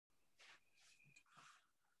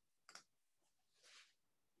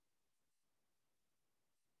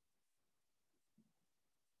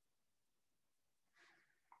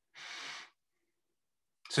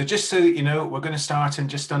So just so that you know, we're going to start in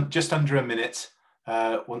just under a minute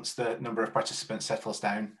once the number of participants settles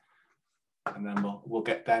down, and then we'll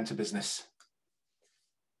get down to business.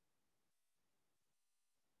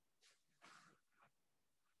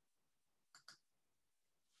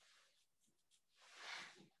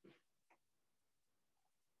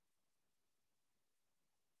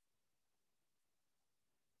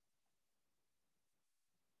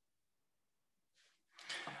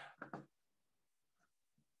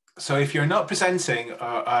 So if you're not presenting,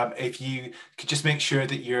 if you could just make sure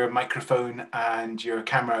that your microphone and your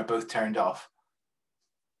camera are both turned off.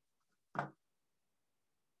 I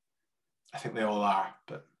think they all are,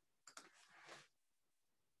 but.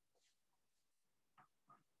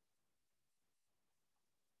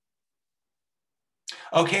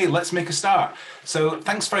 Okay, let's make a start. So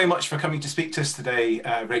thanks very much for coming to speak to us today,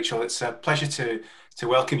 Rachel. It's a pleasure to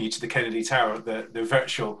welcome you to the Kennedy Tower, the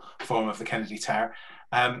virtual form of the Kennedy Tower.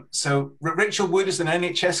 So Rachael Wood is an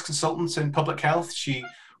NHS consultant in public health. She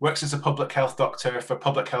works as a public health doctor for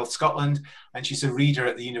Public Health Scotland, and she's a reader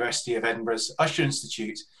at the University of Edinburgh's Usher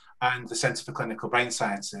Institute and the Centre for Clinical Brain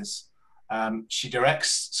Sciences. She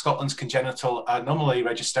directs Scotland's Congenital Anomaly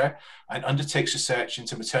Register and undertakes research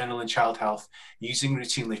into maternal and child health using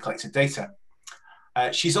routinely collected data.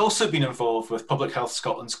 She's also been involved with Public Health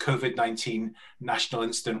Scotland's COVID-19 National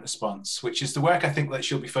Incident Response, which is the work I think that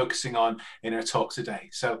she'll be focusing on in her talk today.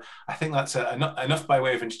 So I think that's enough by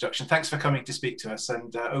way of introduction. Thanks for coming to speak to us,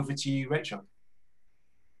 and over to you, Rachel.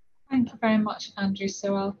 Thank you very much, Andrew.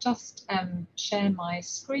 So I'll just share my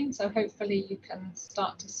screen, so hopefully you can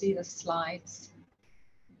start to see the slides.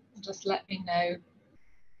 Just let me know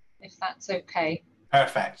if that's okay.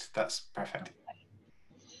 Perfect, that's perfect.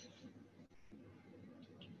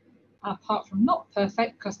 Apart from not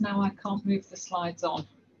perfect, because now I can't move the slides on.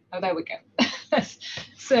 Oh, there we go.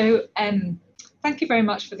 So thank you very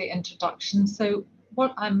much for the introduction. So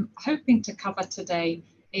what I'm hoping to cover today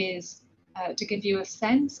is to give you a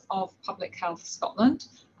sense of Public Health Scotland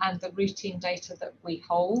and the routine data that we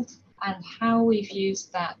hold and how we've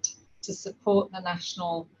used that to support the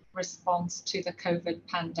national response to the COVID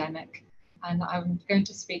pandemic. And I'm going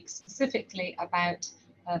to speak specifically about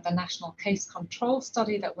the national case control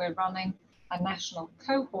study that we're running, a national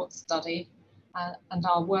cohort study, and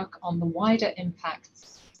our work on the wider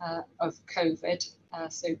impacts of COVID,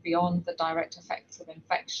 so beyond the direct effects of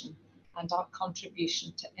infection, and our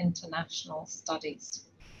contribution to international studies.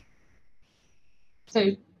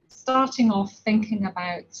 So starting off thinking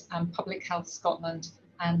about Public Health Scotland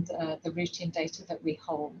and the routine data that we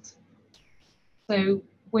hold. So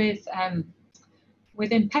with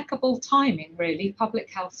impeccable timing, really, Public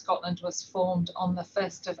Health Scotland was formed on the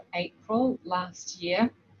 1st of April last year,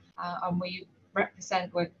 and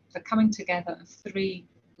we're the coming together of 3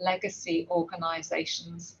 legacy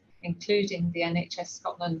organisations, including the NHS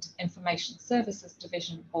Scotland Information Services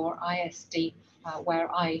Division, or ISD,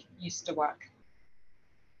 where I used to work.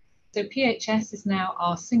 So PHS is now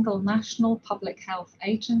our single national public health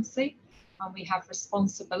agency, and we have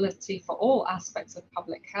responsibility for all aspects of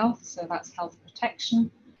public health. So that's health protection,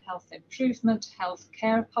 health improvement, health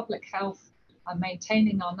care, public health, and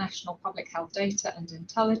maintaining our national public health data and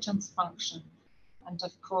intelligence function. And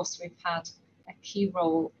of course, we've had a key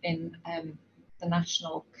role in the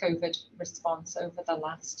national COVID response over the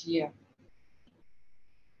last year.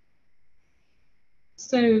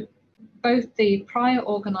 So both the prior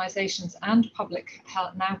organisations and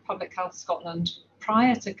now Public Health Scotland,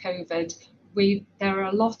 prior to COVID, there are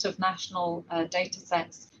a lot of national data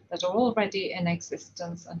sets that are already in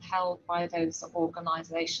existence and held by those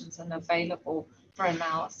organisations and available for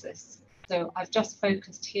analysis. So I've just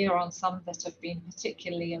focused here on some that have been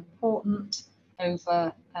particularly important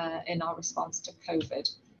over in our response to COVID.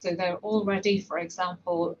 So there are already, for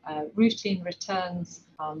example, routine returns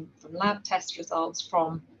from lab test results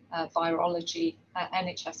from virology,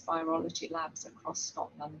 NHS virology labs across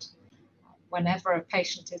Scotland. Whenever a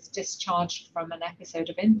patient is discharged from an episode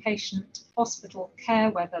of inpatient hospital care,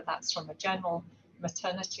 whether that's from a general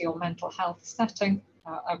maternity or mental health setting,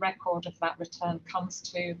 a record of that return comes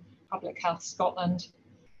to Public Health Scotland.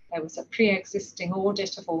 There was a pre-existing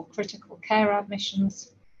audit of all critical care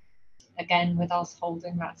admissions, again with us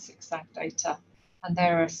holding that CSAG data. And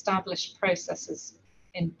there are established processes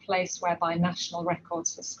in place whereby National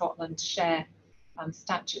Records for Scotland share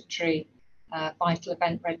statutory vital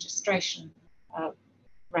event registration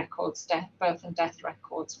records, birth and death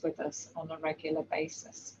records with us on a regular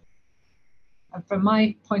basis. And from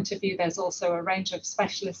my point of view, there's also a range of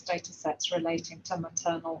specialist data sets relating to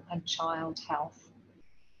maternal and child health.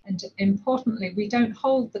 And importantly, we don't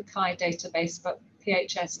hold the CHI database, but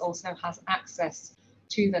PHS also has access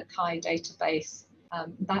to the CHI database.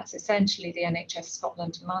 That's essentially the NHS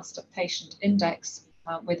Scotland Master Patient Index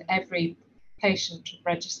with every patient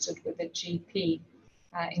registered with a GP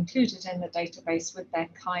included in the database with their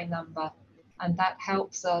CHI number. And that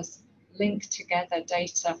helps us link together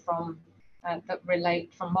data from that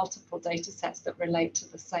relate from multiple data sets that relate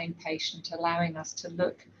to the same patient, allowing us to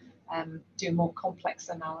look, do more complex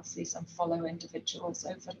analyses and follow individuals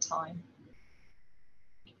over time.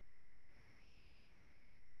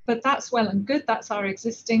 But that's well and good, that's our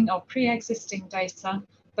existing or pre-existing data,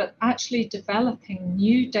 but actually developing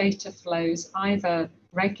new data flows, either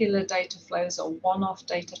regular data flows or one-off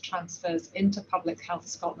data transfers into Public Health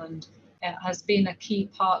Scotland has been a key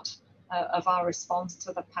part of our response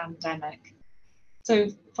to the pandemic. So,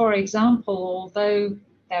 for example, although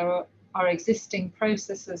there are existing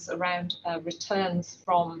processes around returns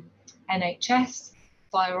from NHS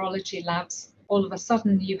virology labs, all of a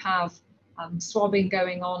sudden you have swabbing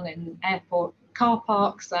going on in airport car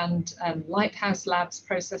parks and lighthouse labs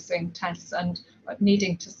processing tests and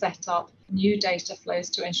needing to set up new data flows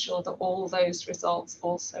to ensure that all those results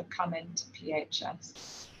also come into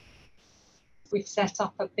PHS. We've set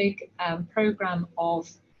up a big program of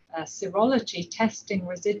serology testing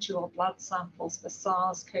residual blood samples for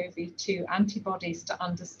SARS-CoV-2 antibodies to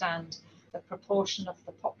understand the proportion of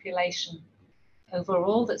the population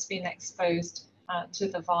overall that's been exposed to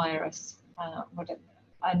the virus.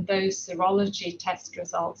 And those serology test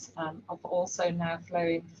results are also now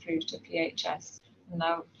flowing through to PHS. And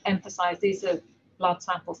I'll emphasize these are blood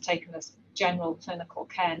samples taken as general clinical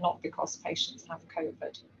care, not because patients have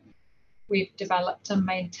COVID. We've developed and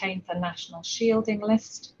maintained the national shielding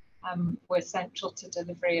list. We're central to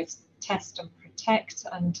delivery of test and protect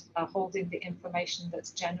and holding the information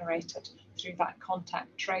that's generated through that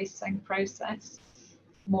contact tracing process.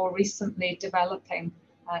 More recently, developing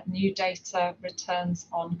new data returns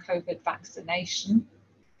on COVID vaccination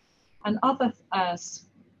and other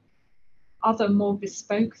more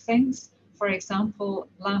bespoke things. For example,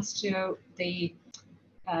 last year, the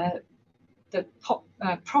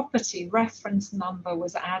property reference number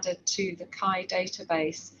was added to the CHI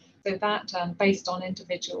database. So that based on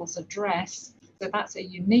individual's address, so that's a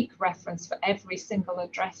unique reference for every single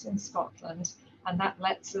address in Scotland. And that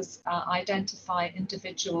lets us identify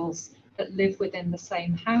individuals that live within the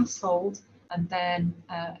same household and then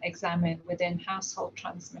examine within household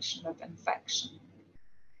transmission of infection.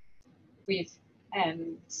 We've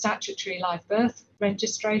statutory live birth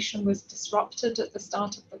registration was disrupted at the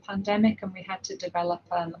start of the pandemic, and we had to develop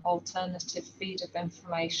an alternative feed of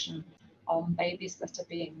information on babies that are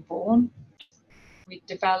being born. We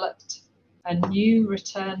developed a new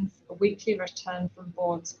return, a weekly return from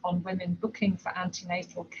boards on women booking for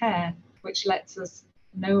antenatal care, which lets us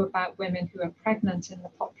know about women who are pregnant in the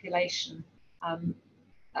population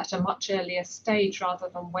at a much earlier stage rather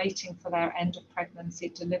than waiting for their end of pregnancy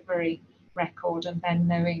delivery record and then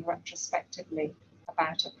knowing retrospectively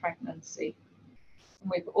about a pregnancy. And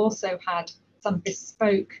we've also had some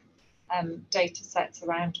bespoke data sets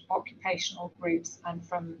around occupational groups and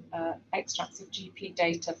from extracts of GP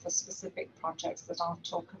data for specific projects that I'll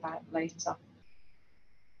talk about later.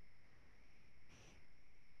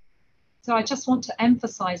 So I just want to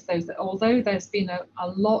emphasize those that although there's been a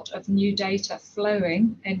lot of new data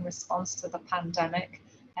flowing in response to the pandemic,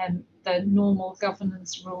 the normal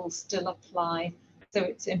governance rules still apply. So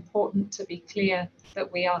it's important to be clear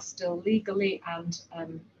that we are still legally and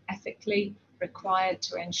ethically required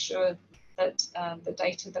to ensure that the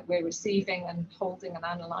data that we're receiving and holding and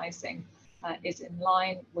analysing is in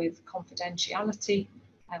line with confidentiality,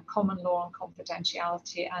 common law on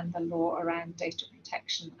confidentiality and the law around data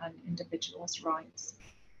protection and individuals' rights.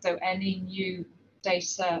 So any new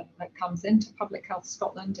data that comes into Public Health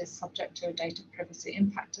Scotland is subject to a data privacy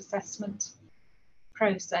impact assessment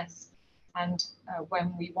process. And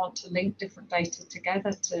when we want to link different data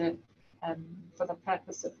together to for the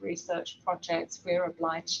purpose of research projects, we're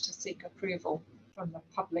obliged to seek approval from the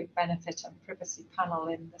Public Benefit and Privacy Panel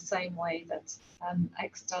in the same way that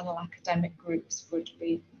external academic groups would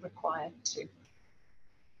be required to.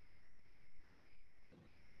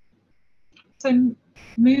 So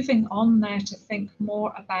moving on now to think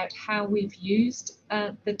more about how we've used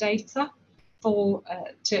the data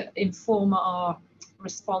to inform our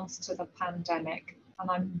response to the pandemic.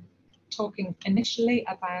 And I'm talking initially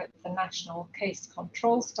about the National Case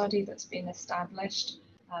Control Study that's been established,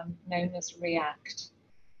 known as REACT.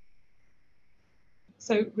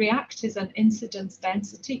 So REACT is an incidence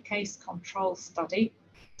density case control study.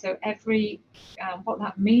 So what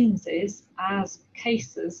that means is as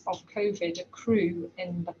cases of COVID accrue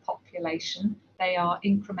in the population, they are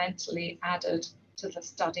incrementally added to the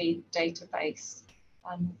study database.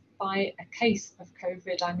 And by a case of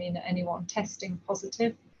COVID, I mean anyone testing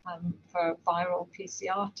positive for viral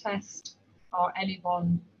PCR test, or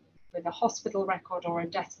anyone with a hospital record or a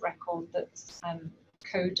death record that's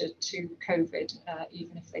coded to COVID,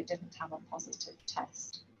 even if they didn't have a positive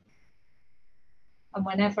test. And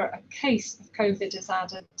whenever a case of COVID is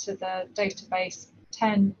added to the database,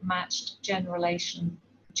 10 matched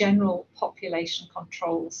general population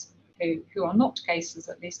controls who are not cases,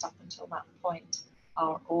 at least up until that point,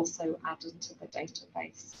 are also added to the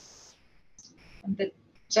database. And the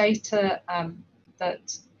data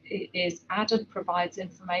that is added provides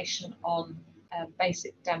information on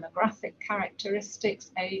basic demographic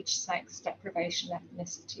characteristics, age, sex, deprivation,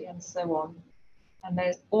 ethnicity, and so on. And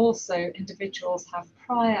there's also individuals have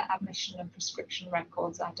prior admission and prescription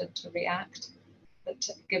records added to REACT that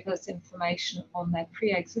give us information on their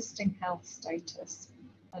pre-existing health status,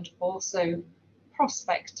 and also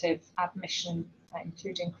prospective admission,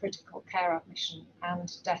 including critical care admission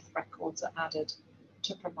and death records are added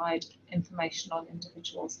to provide information on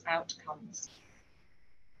individuals' outcomes.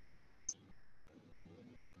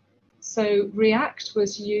 So REACT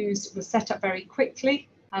was set up very quickly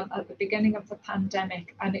at the beginning of the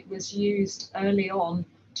pandemic, and it was used early on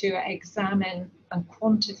to examine and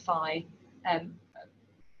quantify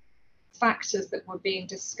factors that were being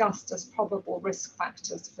discussed as probable risk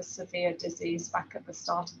factors for severe disease back at the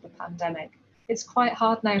start of the pandemic. It's quite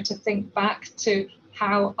hard now to think back to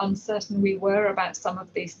how uncertain we were about some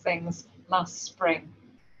of these things last spring.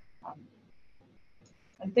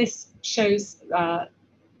 And this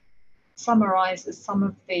summarizes some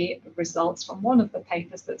of the results from one of the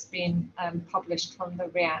papers that's been published from the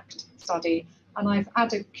REACT study. And I've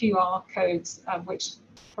added QR codes which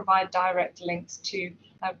provide direct links to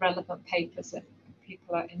relevant papers if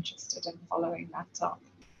people are interested in following that up.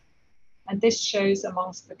 And this shows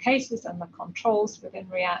amongst the cases and the controls within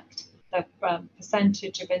REACT the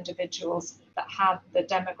percentage of individuals that have the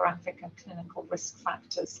demographic and clinical risk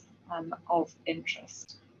factors of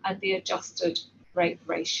interest, and the adjusted rate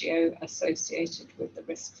ratio associated with the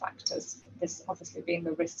risk factors. This obviously being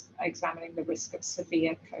the risk, examining the risk of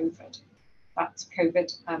severe COVID. That's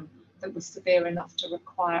COVID that was severe enough to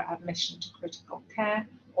require admission to critical care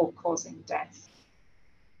or causing death.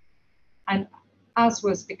 And as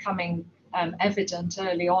was becoming evident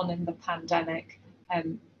early on in the pandemic,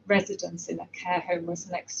 residence in a care home was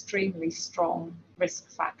an extremely strong risk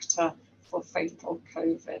factor for fatal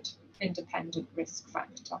COVID, independent risk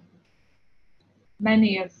factor.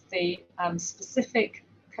 Many of the specific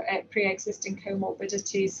pre-existing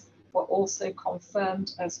comorbidities were also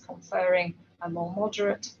confirmed as conferring a more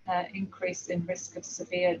moderate increase in risk of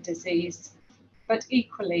severe disease, but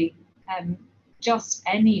equally just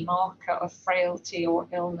any marker of frailty or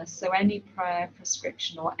illness, so any prior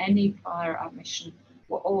prescription or any prior admission,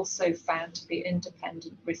 were also found to be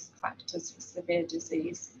independent risk factors for severe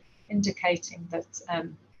disease, indicating that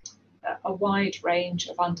a wide range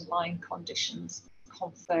of underlying conditions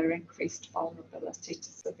confer increased vulnerability to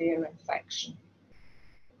severe infection.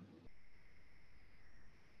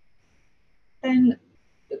 Then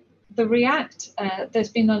the REACT, there's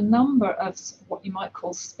been a number of what you might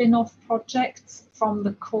call spin-off projects from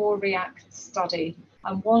the core REACT study.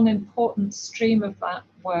 And one important stream of that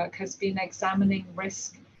work has been examining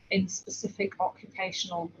risk in specific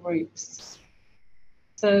occupational groups.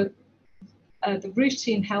 So the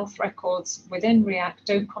routine health records within REACT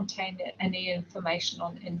don't contain any information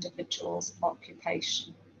on individuals'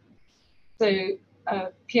 occupation. So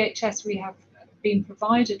PHS, we have been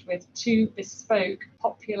provided with 2 bespoke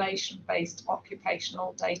population-based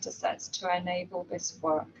occupational data sets to enable this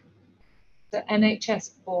work. The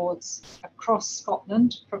NHS boards across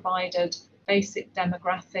Scotland provided basic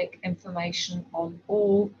demographic information on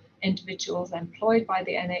all individuals employed by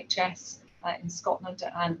the NHS in Scotland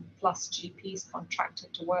and plus GPs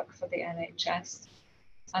contracted to work for the NHS.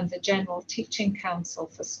 And the General Teaching Council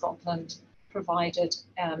for Scotland provided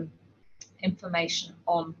information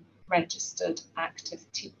on registered active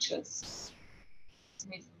teachers.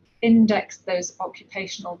 We've indexed those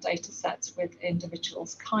occupational data sets with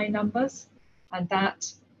individuals' KI numbers, and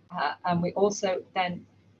we also then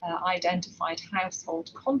identified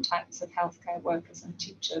household contacts of healthcare workers and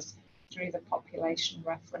teachers through the population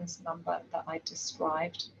reference number that I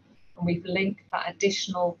described. And we've linked that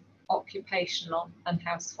additional occupational and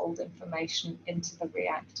household information into the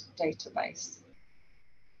REACT database.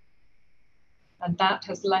 And that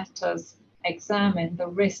has let us examine the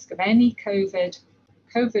risk of any COVID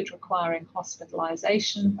requiring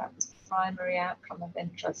hospitalization, that was the primary outcome of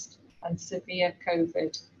interest, and severe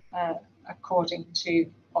COVID according to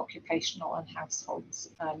occupational and household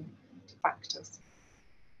factors.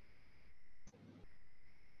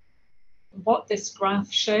 What this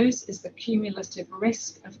graph shows is the cumulative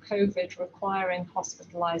risk of COVID requiring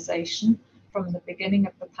hospitalisation from the beginning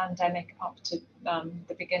of the pandemic up to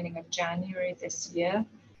the beginning of January this year.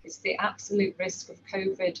 It's the absolute risk of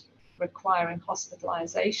COVID requiring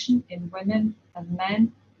hospitalisation in women and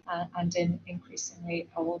men and in increasingly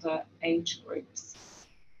older age groups.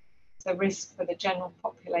 The risk for the general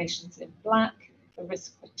population is in black, the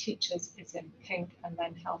risk for teachers is in pink, and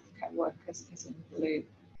then healthcare workers is in blue.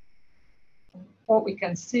 And what we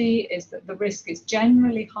can see is that the risk is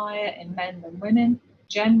generally higher in men than women,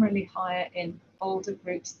 generally higher in older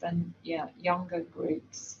groups than younger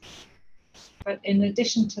groups. But in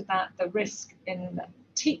addition to that, the risk in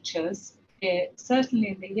teachers, certainly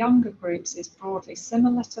in the younger groups, is broadly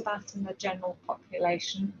similar to that in the general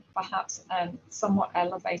population, perhaps somewhat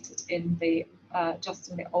elevated in the just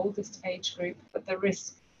in the oldest age group, but the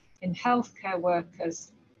risk in healthcare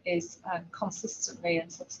workers is consistently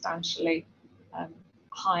and substantially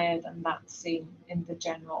higher than that seen in the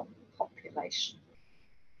general population.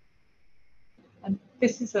 And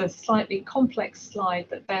this is a slightly complex slide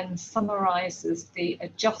that then summarises the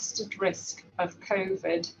adjusted risk of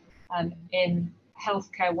COVID in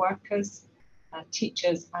healthcare workers,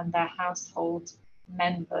 teachers and their household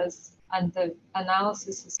members. And the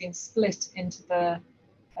analysis has been split into the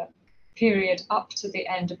period up to the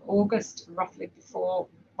end of August, roughly before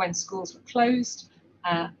when schools were closed,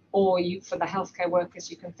 or for the healthcare workers,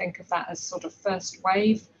 you can think of that as sort of first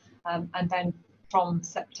wave, and then from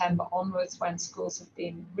September onwards when schools have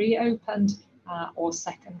been reopened, or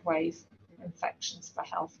second wave infections for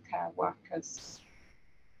healthcare workers.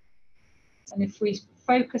 And if we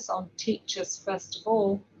focus on teachers first of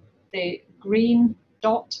all, the green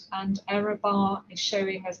dot and error bar is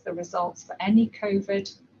showing us the results for any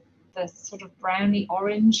COVID. The sort of browny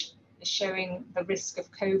orange is showing the risk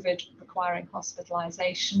of COVID requiring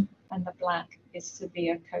hospitalisation, and the black is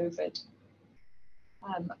severe COVID.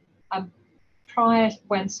 Prior,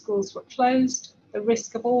 when schools were closed, the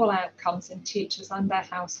risk of all outcomes in teachers and their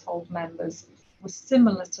household members was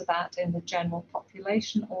similar to that in the general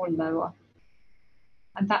population or lower.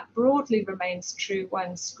 And that broadly remains true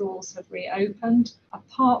when schools have reopened,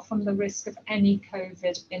 apart from the risk of any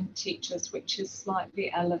COVID in teachers, which is slightly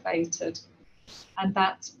elevated. And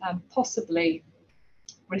that possibly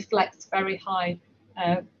reflects very high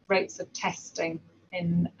rates of testing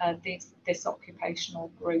in this occupational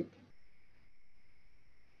group.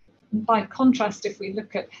 By contrast, if we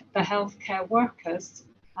look at the healthcare workers,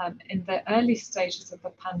 in the early stages of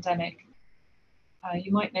the pandemic,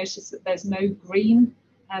 you might notice that there's no green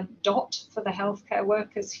dot for the healthcare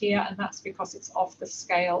workers here, and that's because it's off the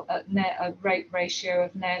scale at a rate ratio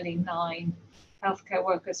of nearly 9. Healthcare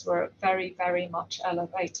workers were at very, very much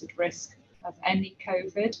elevated risk of any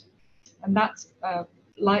COVID, and that's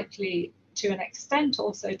likely to an extent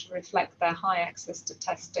also to reflect their high access to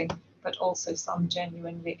testing, but also some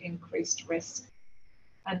genuinely increased risk.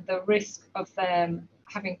 And the risk of them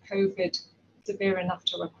having COVID severe enough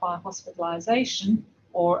to require hospitalisation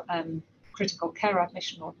or critical care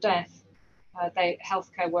admission or death,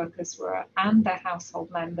 healthcare workers were, and their household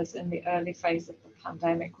members in the early phase of the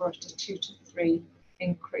pandemic, were at a 2 to 3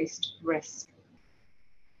 increased risk.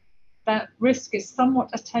 That risk is somewhat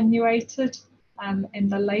attenuated in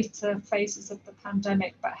the later phases of the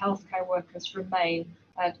pandemic, but healthcare workers remain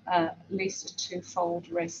at least a 2-fold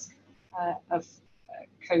risk of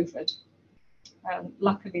COVID.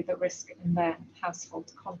 Luckily, the risk in their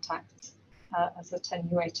household contacts has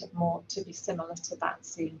attenuated more to be similar to that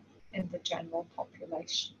seen in the general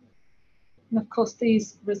population. And of course,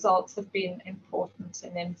 these results have been important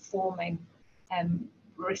in informing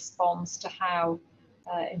response to how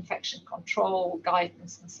infection control,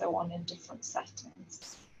 guidance, and so on in different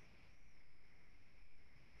settings.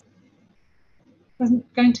 I'm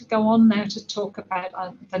going to go on now to talk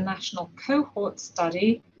about the national cohort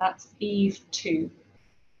study, that's EVE-2.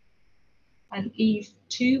 And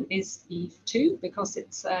EVE-2 is EVE-2 because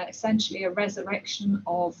it's essentially a resurrection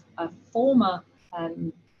of a former,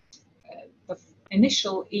 the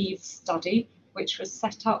initial EVE study, which was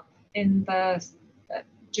set up in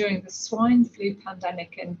during the swine flu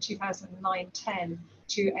pandemic in 2009-10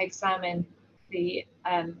 to examine the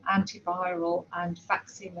antiviral and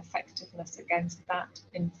vaccine effectiveness against that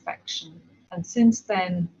infection. And since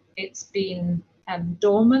then, it's been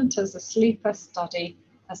dormant as a sleeper study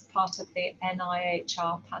as part of the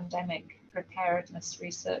NIHR Pandemic Preparedness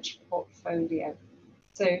Research Portfolio.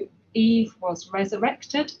 So EVE was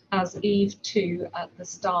resurrected as EVE-2 at the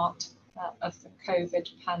start of the COVID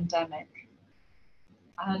pandemic.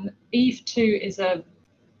 And EVE2 is a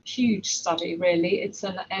huge study, really. It's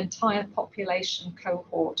an entire population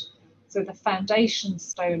cohort. So the foundation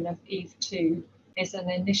stone of EVE2 is an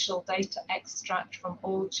initial data extract from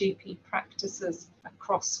all GP practices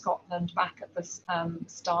across Scotland back at the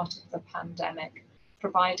start of the pandemic,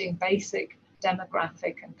 providing basic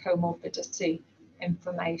demographic and comorbidity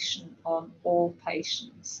information on all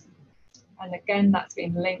patients. And again, that's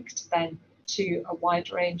been linked then to a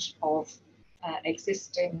wide range of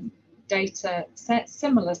existing data sets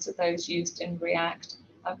similar to those used in REACT,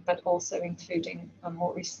 but also including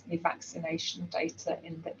more recently vaccination data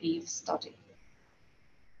in the EVE study.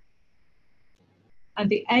 And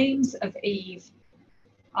the aims of EVE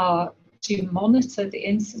are to monitor the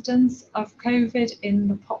incidence of COVID in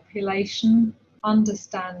the population,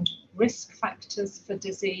 understand risk factors for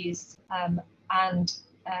disease, and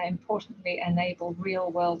importantly, enable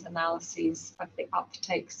real-world analyses of the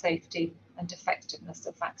uptake, safety, and effectiveness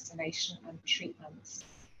of vaccination and treatments.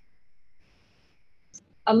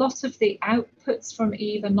 A lot of the outputs from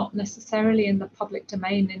EVE are not necessarily in the public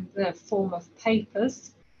domain in the form of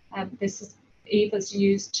papers. EVE is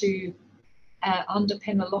used to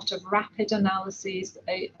underpin a lot of rapid analyses,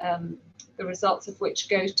 the results of which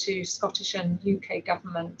go to Scottish and UK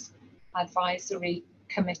government advisory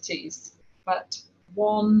committees. But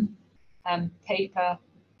one paper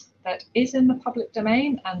that is in the public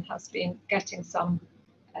domain and has been getting some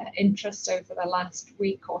interest over the last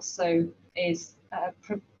week or so is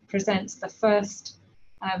presents the first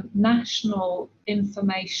national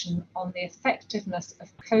information on the effectiveness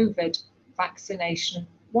of COVID vaccination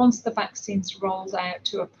once the vaccine's rolled out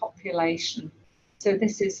to a population. So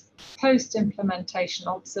this is post-implementation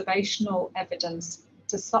observational evidence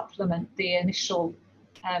to supplement the initial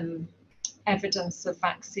evidence of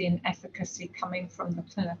vaccine efficacy coming from the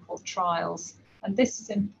clinical trials. And this is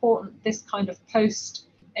important. This kind of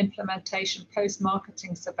post-implementation,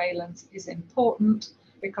 post-marketing surveillance is important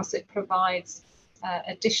because it provides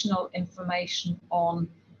additional information on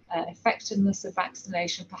effectiveness of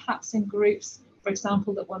vaccination, perhaps in groups, for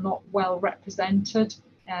example, that were not well represented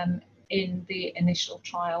in the initial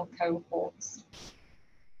trial cohorts.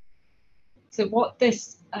 So what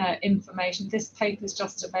this information, this paper is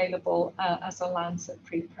just available as a Lancet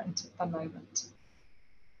preprint at the moment.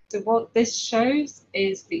 So what this shows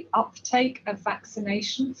is the uptake of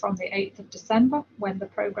vaccination from the 8th of December, when the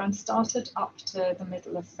programme started, up to the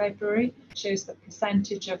middle of February. It shows the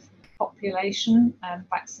percentage of population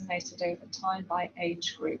vaccinated over time by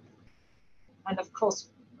age group. And of course,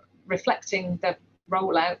 reflecting the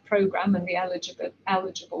rollout programme and the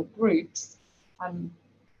eligible groups,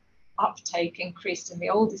 uptake increased in the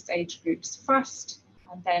oldest age groups first,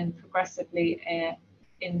 and then progressively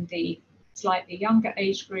in the slightly younger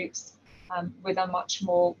age groups, with a much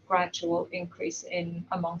more gradual increase in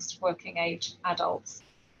amongst working age adults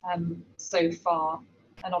so far.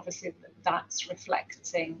 And obviously that's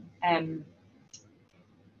reflecting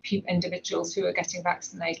individuals who are getting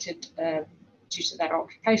vaccinated due to their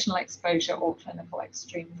occupational exposure or clinical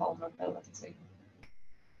extreme vulnerability.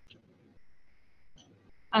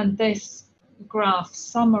 And this graph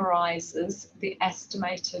summarizes the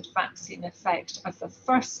estimated vaccine effect of the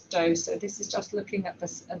first dose. So this is just looking at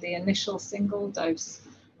the initial single dose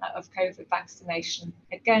of COVID vaccination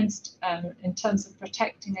against, in terms of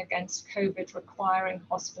protecting against COVID requiring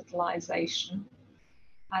hospitalization.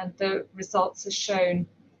 And the results are shown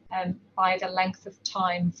by the length of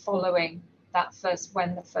time following that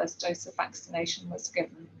when the first dose of vaccination was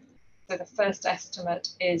given. So the first estimate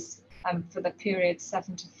is for the period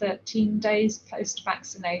 7 to 13 days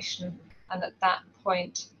post-vaccination, and at that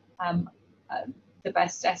point the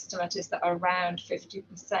best estimate is that around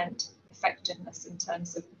 50% effectiveness in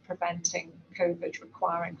terms of preventing COVID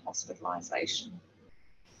requiring hospitalization,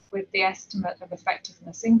 with the estimate of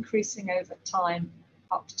effectiveness increasing over time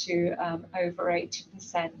up to over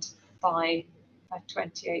 80% by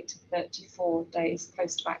 28 to 34 days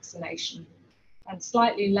post-vaccination, and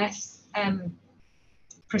slightly less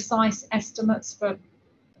precise estimates for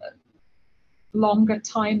longer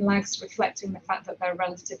time lags, reflecting the fact that there are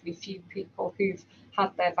relatively few people who've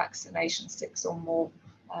had their vaccination 6 or more,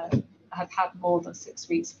 have had more than 6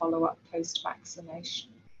 weeks follow-up post-vaccination.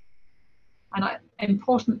 And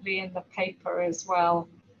importantly in the paper as well,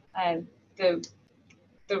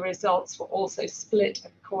 the results were also split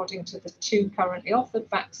according to the 2 currently offered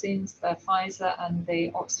vaccines, the Pfizer and the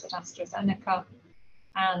Oxford AstraZeneca,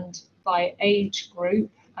 and by age group,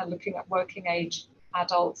 looking at working age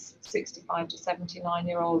adults, 65 to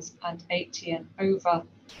 79-year-olds and 80 and over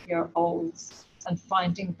year olds, and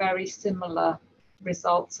finding very similar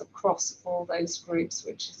results across all those groups,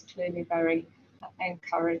 which is clearly very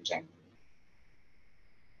encouraging.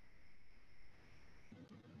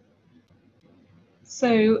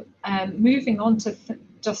 So moving on to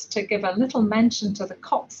just to give a little mention to the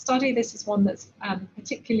COPS study. This is one that's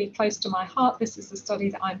particularly close to my heart. This is a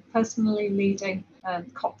study that I'm personally leading.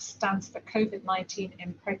 COPS stands for COVID-19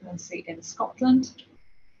 in Pregnancy in Scotland.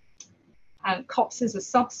 And COPS is a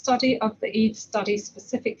sub-study of the EVE study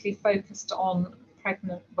specifically focused on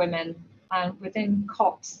pregnant women. And within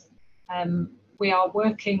COPS, we are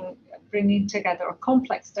bringing together a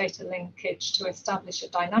complex data linkage to establish a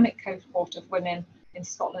dynamic cohort of women in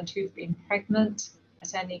Scotland who've been pregnant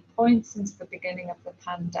at any point since the beginning of the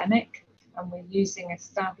pandemic. And we're using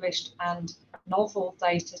established and novel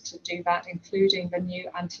data to do that, including the new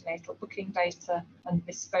antenatal booking data and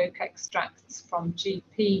bespoke extracts from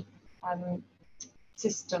GP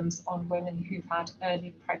systems on women who've had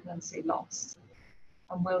early pregnancy loss.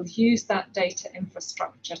 And we'll use that data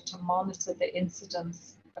infrastructure to monitor the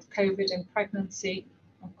incidence of COVID in pregnancy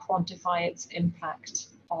and quantify its impact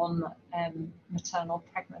on maternal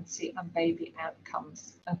pregnancy and baby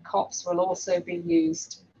outcomes. And COPS will also be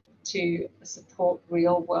used to support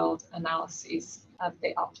real-world analyses of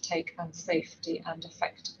the uptake and safety and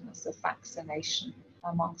effectiveness of vaccination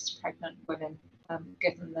amongst pregnant women,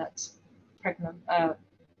 given that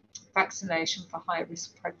vaccination for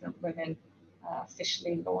high-risk pregnant women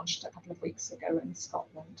officially launched a couple of weeks ago in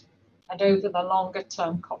Scotland. And over the longer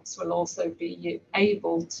term, COPS will also be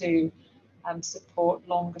able to support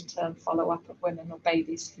longer term follow-up of women or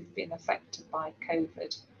babies who've been affected by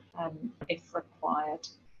COVID if required.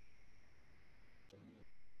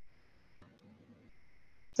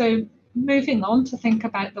 So moving on to think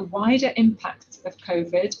about the wider impacts of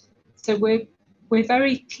COVID. So we're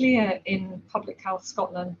very clear in Public Health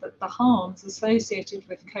Scotland that the harms associated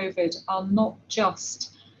with COVID are not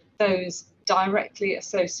just those directly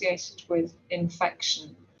associated with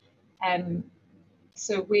infection.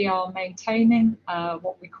 So we are maintaining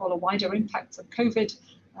what we call a wider impacts of COVID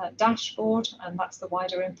dashboard, and that's the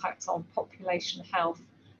wider impacts on population health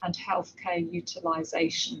and healthcare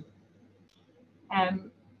utilisation.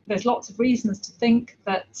 There's lots of reasons to think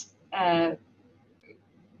that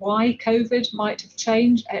why COVID might have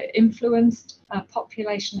influenced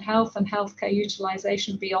population health and healthcare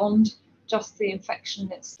utilisation beyond just the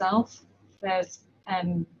infection itself. There's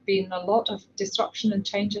been a lot of disruption and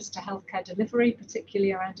changes to healthcare delivery,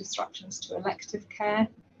 particularly around disruptions to elective care.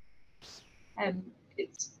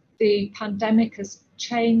 The pandemic has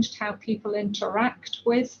changed how people interact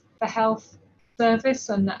with the health service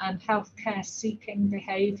and healthcare seeking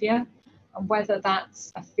behaviour, and whether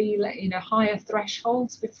that's higher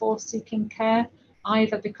thresholds before seeking care,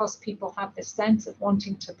 either because people have this sense of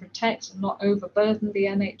wanting to protect and not overburden the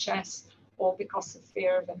NHS, or because of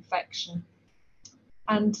fear of infection.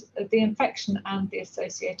 And the infection and the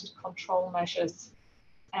associated control measures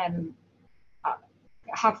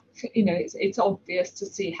it's obvious to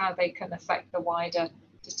see how they can affect the wider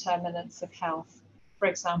determinants of health. For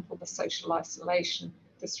example, the social isolation,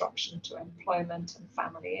 disruption to employment and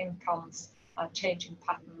family incomes, changing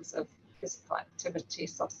patterns of physical activity,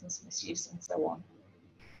 substance misuse, and so on.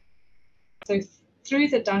 So through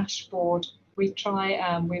the dashboard, we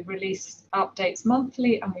release updates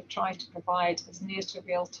monthly, and we try to provide as near to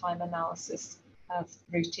real-time analysis of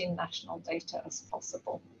routine national data as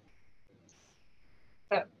possible.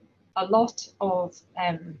 But a lot of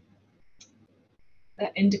the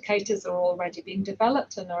indicators are already being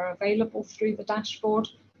developed and are available through the dashboard,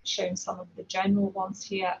 showing some of the general ones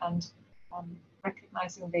here, and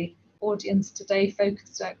recognising the audience today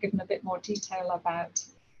focused, given a bit more detail about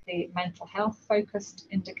the mental health focused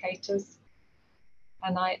indicators.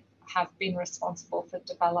 And I have been responsible for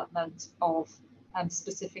development of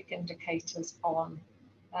specific indicators on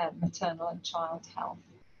maternal and child health.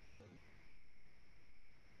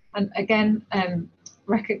 And again,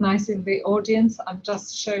 recognising the audience, I'm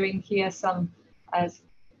just showing here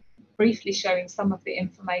briefly showing some of the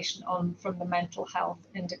information from the mental health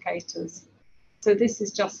indicators. So this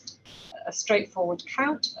is just a straightforward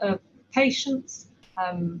count of patients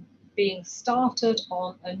being started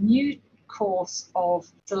on a new course of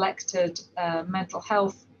selected mental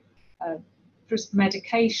health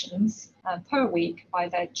medications per week by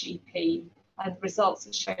their GP, and results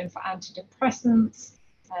are shown for antidepressants,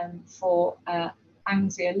 for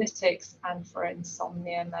anxiolytics, and for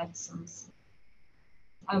insomnia medicines.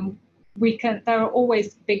 There are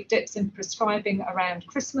always big dips in prescribing around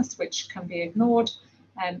Christmas, which can be ignored,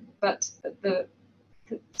 but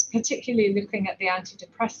particularly looking at the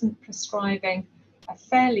antidepressant prescribing, a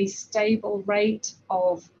fairly stable rate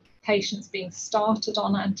of patients being started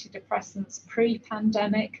on antidepressants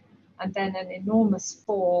pre-pandemic, and then an enormous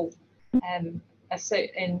fall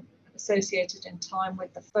associated in time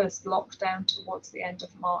with the first lockdown towards the end of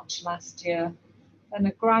March last year, and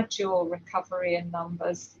a gradual recovery in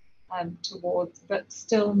numbers towards, but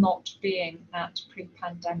still not being at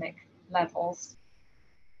pre-pandemic levels.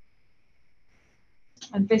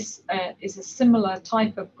 And this is a similar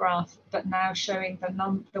type of graph, but now showing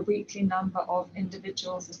the weekly number of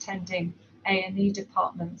individuals attending A&E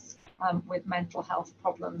departments with mental health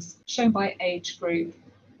problems, shown by age group,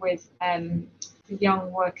 with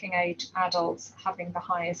young working age adults having the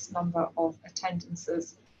highest number of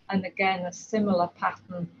attendances. And again, a similar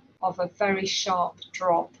pattern of a very sharp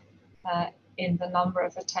drop in the number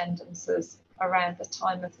of attendances around the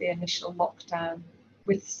time of the initial lockdown,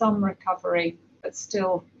 with some recovery, but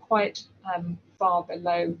still quite far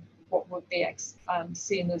below what would be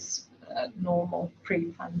seen as normal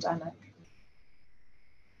pre-pandemic.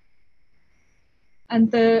 And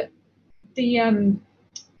the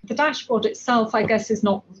dashboard itself, I guess, is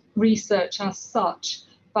not research as such,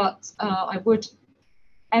 but I would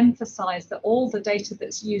emphasize that all the data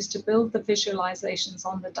that's used to build the visualizations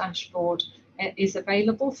on the dashboard is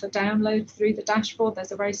available for download through the dashboard.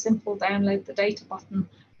 There's a very simple download the data button,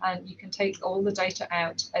 and you can take all the data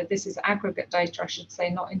out. This is aggregate data, I should say,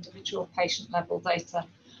 not individual patient level data.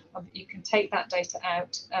 You can take that data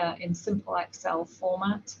out in simple Excel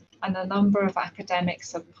format, and a number of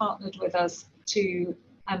academics have partnered with us to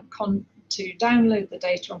download the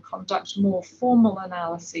data and conduct more formal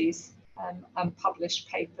analyses and publish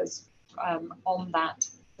papers on that.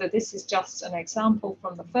 So this is just an example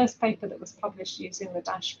from the first paper that was published using the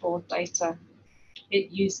dashboard data.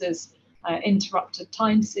 It uses interrupted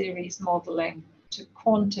time series modeling to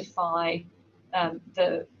quantify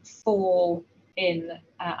the fall in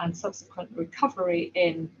and subsequent recovery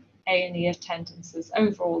in A&E attendances,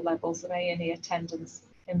 overall levels of A&E attendance,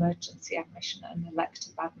 emergency admission and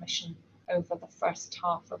elective admission over the first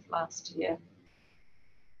half of last year.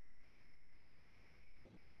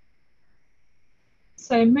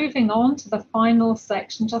 So moving on to the final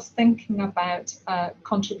section, just thinking about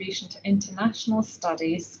contribution to international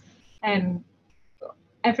studies.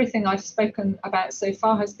 Everything I've spoken about so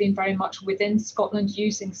far has been very much within Scotland,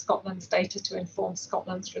 using Scotland's data to inform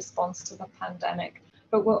Scotland's response to the pandemic.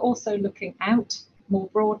 But we're also looking out more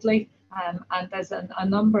broadly, and there's a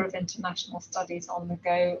number of international studies on the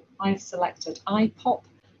go. I've selected IPOP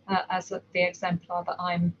as the exemplar that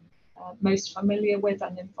I'm most familiar with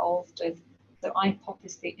and involved with. So IPOP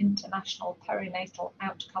is the International Perinatal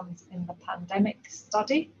Outcomes in the Pandemic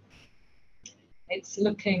Study. It's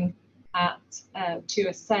looking at to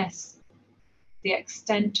assess the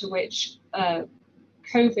extent to which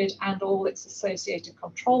COVID and all its associated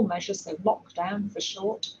control measures, so lockdown for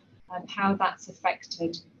short, and how that's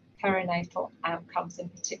affected perinatal outcomes, in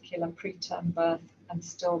particular preterm birth and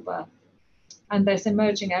stillbirth. And there's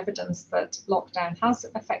emerging evidence that lockdown has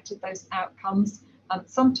affected those outcomes, and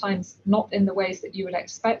sometimes not in the ways that you would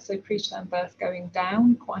expect. So preterm birth going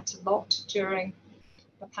down quite a lot during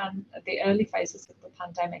the early phases of the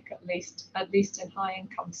pandemic, at least in high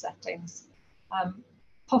income settings,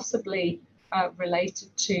 possibly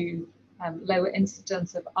related to lower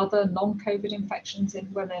incidence of other non-COVID infections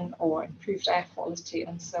in women or improved air quality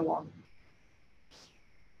and so on.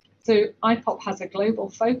 So IPOP has a global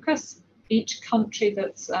focus. Each country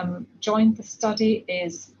that's joined the study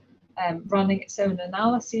is running its own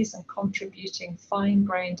analyses and contributing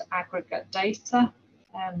fine-grained aggregate data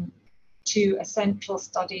to a central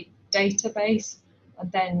study database,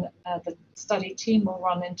 and then the study team will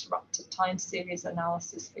run interrupted time series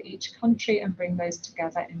analysis for each country and bring those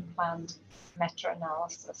together in planned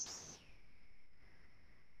meta-analysis.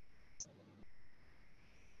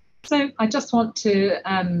 So I just want to,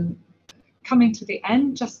 coming to the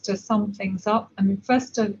end, just to sum things up. I mean,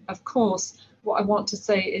 first of course, what I want to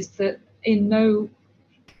say is that in no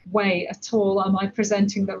way at all am I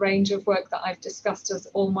presenting the range of work that I've discussed as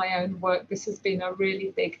all my own work. This has been a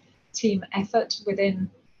really big team effort within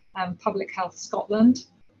Public Health Scotland,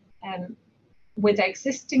 with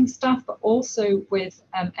existing staff, but also with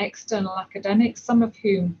external academics, some of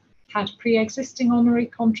whom had pre-existing honorary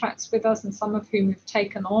contracts with us and some of whom have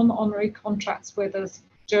taken on honorary contracts with us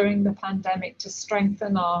during the pandemic to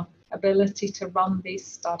strengthen our ability to run these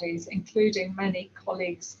studies, including many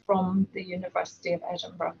colleagues from the University of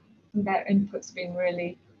Edinburgh. And their input's been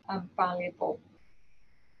really valuable.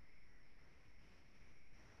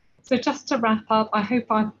 So just to wrap up, I hope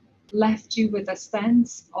I've left you with a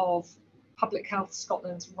sense of Public Health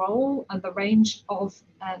Scotland's role and the range of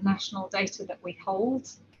national data that we hold,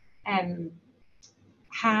 and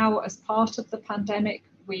how, as part of the pandemic,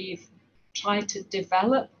 we've tried to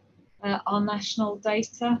develop our national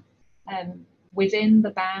data within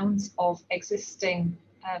the bounds of existing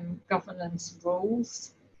governance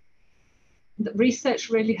rules. The research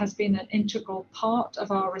really has been an integral part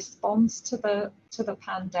of our response to the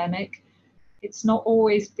pandemic. It's not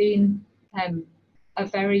always been a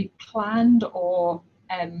very planned or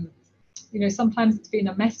sometimes it's been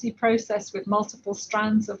a messy process with multiple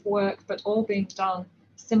strands of work, but all being done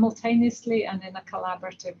simultaneously and in a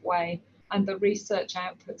collaborative way. And the research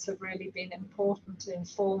outputs have really been important in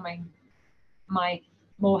informing my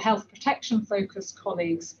more health protection focused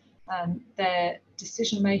colleagues and their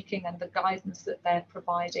decision making and the guidance that they're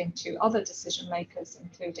providing to other decision makers,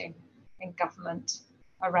 including in government,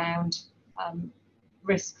 around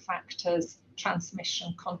risk factors,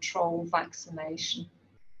 transmission control, vaccination.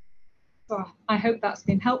 So I hope that's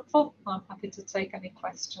been helpful. I'm happy to take any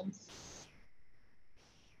questions.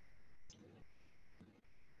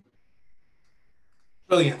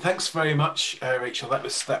 Brilliant. Thanks very much, Rachel. That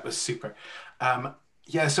was super.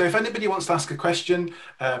 Yeah, so if anybody wants to ask a question,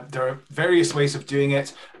 there are various ways of doing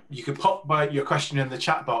it. You could pop your question in the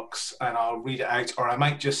chat box and I'll read it out, or I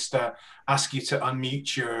might just ask you to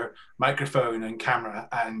unmute your microphone and camera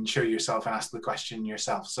and show yourself and ask the question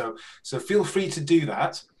yourself. So feel free to do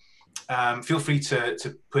that. Feel free to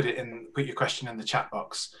put your question in the chat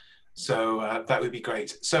box. So that would be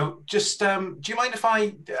great. So just, do you mind if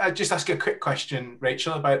I just ask a quick question,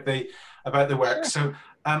 Rachel, about the work? Sure. So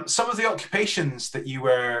some of the occupations that you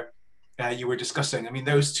were discussing, I mean,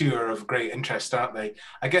 those two are of great interest, aren't they?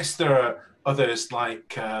 I guess there are others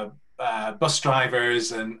like bus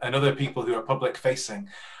drivers and other people who are public facing.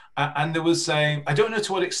 And there was I don't know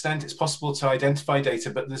to what extent it's possible to identify data,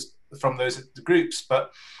 but from those groups,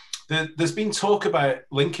 but there's been talk about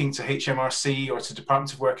linking to HMRC or to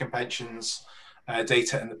Department of Work and Pensions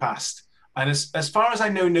data in the past. And as far as I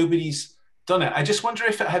know, nobody's done it. I just wonder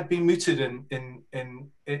if it had been mooted in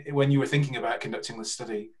when you were thinking about conducting the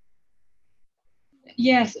study.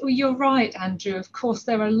 Yes, well, you're right, Andrew. Of course,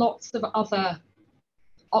 there are lots of other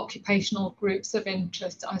occupational groups of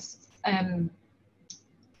interest. And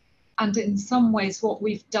in some ways, what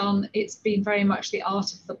we've done, it's been very much the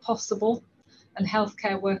art of the possible. And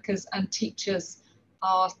healthcare workers and teachers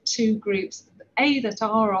are two groups, that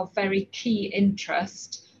are of very key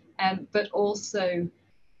interest, but also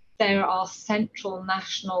there are central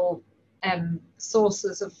national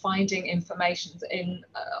sources of finding information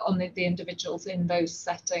on the individuals in those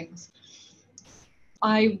settings.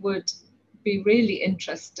 I would be really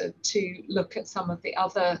interested to look at some of the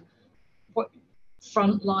other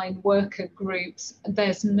frontline worker groups.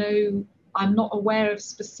 I'm not aware of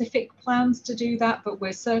specific plans to do that, but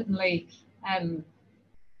we're certainly,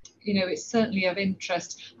 it's certainly of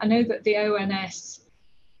interest. I know that the ONS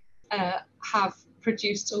have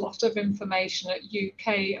produced a lot of information at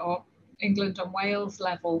UK or England and Wales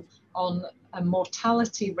level on a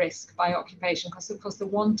mortality risk by occupation, because of course the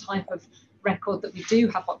one type of record that we do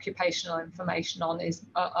have occupational information on is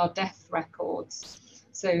our death records.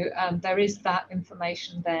 So there is that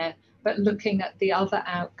information there, but looking at the other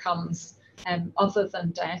outcomes other than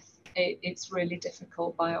death, it's really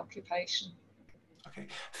difficult by occupation. Okay,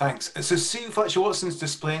 thanks. So Sue Fletcher-Watson's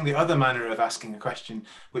displaying the other manner of asking a question,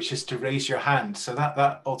 which is to raise your hand. So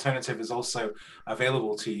that alternative is also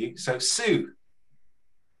available to you. So Sue.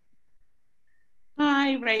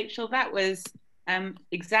 Hi, Rachel. That was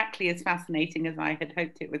exactly as fascinating as I had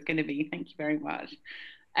hoped it was going to be. Thank you very much.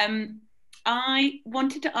 I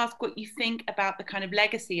wanted to ask what you think about the kind of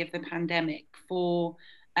legacy of the pandemic for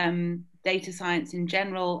data science in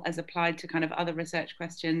general as applied to kind of other research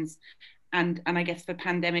questions, and I guess for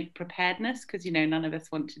pandemic preparedness, because none of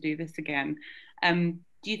us want to do this again. Do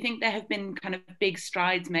you think there have been kind of big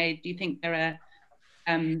strides made? Do you think there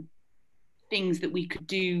are things that we could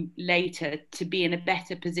do later to be in a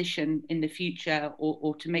better position in the future,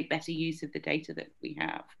 or to make better use of the data that we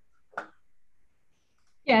have?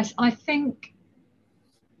 Yes, I think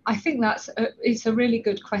it's a really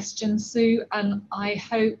good question, Sue, and I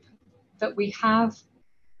hope that we have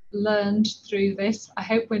learned through this. I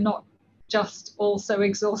hope we're not just all so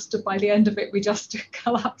exhausted by the end of it we just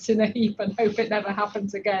collapse in a heap and hope it never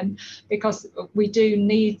happens again, because we do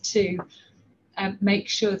need to make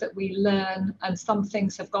sure that we learn, and some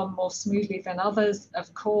things have gone more smoothly than others,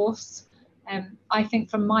 of course. I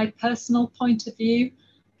think from my personal point of view,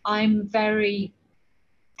 I'm very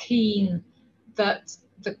keen that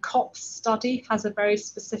the COPS study has a very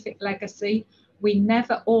specific legacy. We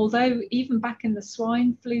never, although even back in the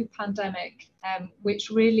swine flu pandemic, which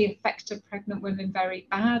really affected pregnant women very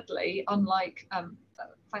badly, unlike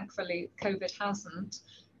thankfully COVID hasn't,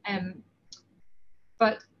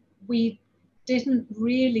 but we didn't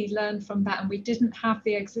really learn from that, and we didn't have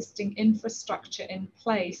the existing infrastructure in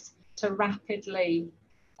place to rapidly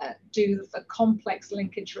do the complex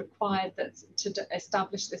linkage required to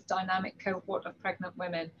establish this dynamic cohort of pregnant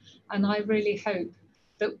women. And I really hope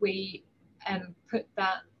that we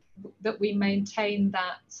that we maintain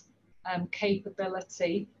that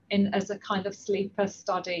capability as a kind of sleeper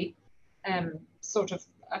study sort of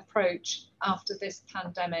approach after this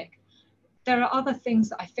pandemic. There are other things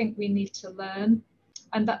that I think we need to learn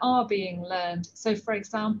and that are being learned. So, for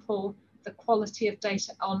example, the quality of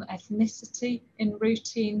data on ethnicity in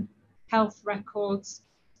routine health records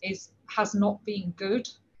has not been good,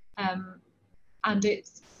 and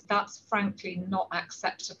that's frankly not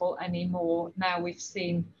acceptable anymore. Now we've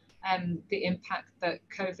seen the impact that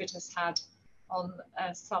COVID has had on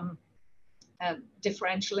some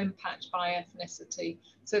differential impact by ethnicity.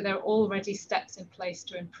 So there are already steps in place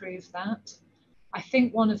to improve that. I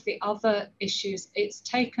think one of the other issues, it's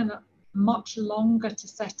taken much longer to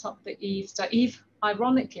set up the EVE study. EVE,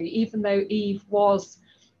 ironically, even though EVE was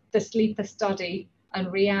the sleeper study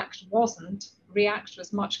and REACT wasn't, REACT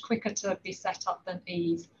was much quicker to be set up than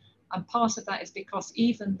EVE. And part of that is because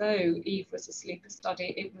even though EVE was a sleeper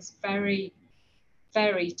study, it was very,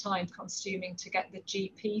 very time consuming to get the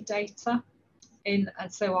GP data in.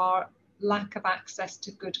 And so our lack of access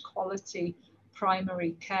to good quality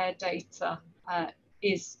primary care data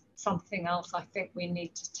is something else I think we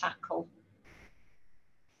need to tackle.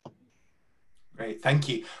 Great, thank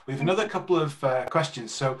you. We have another couple of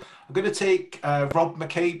questions. So I'm going to take Rob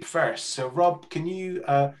McCabe first. So Rob, can you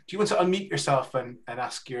do you want to unmute yourself and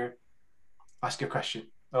ask your question?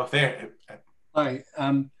 Oh, there. Hi.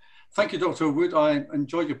 Thank you, Dr. Wood. I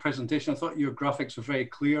enjoyed your presentation. I thought your graphics were very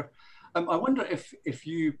clear. I wonder if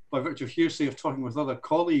you, by virtue of hearsay of talking with other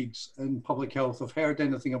colleagues in public health, have heard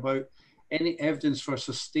anything about any evidence for a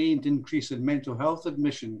sustained increase in mental health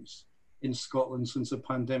admissions in Scotland since the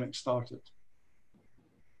pandemic started?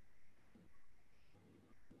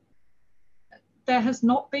 There has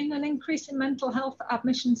not been an increase in mental health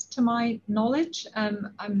admissions to my knowledge.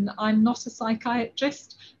 I'm not a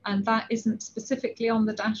psychiatrist, and that isn't specifically on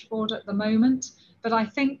the dashboard at the moment, but I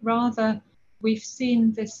think rather we've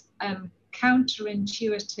seen this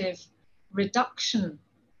counterintuitive reduction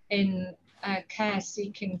in care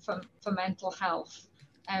seeking for mental health,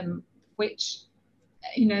 which,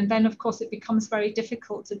 you know, and then of course it becomes very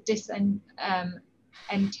difficult to disentangle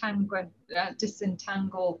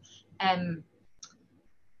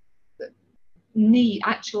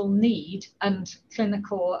actual need and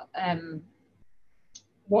clinical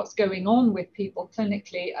what's going on with people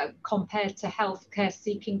clinically compared to healthcare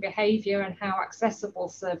seeking behaviour and how accessible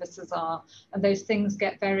services are, and those things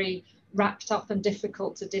get very wrapped up and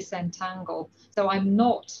difficult to disentangle. So I'm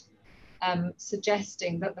not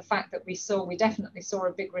suggesting that the fact that we definitely saw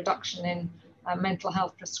a big reduction in mental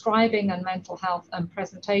health prescribing and mental health and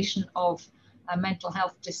presentation of mental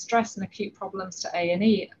health distress and acute problems to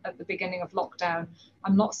A&E at the beginning of lockdown.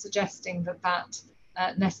 I'm not suggesting that that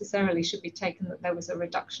necessarily should be taken that there was a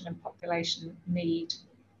reduction in population need.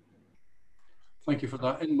 Thank you for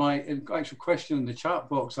that. In my actual question in the chat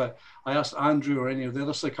box, I asked Andrew or any of the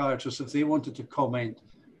other psychiatrists if they wanted to comment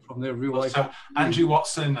from their real life. So Andrew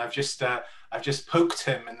Watson, I've just poked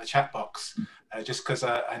him in the chat box just because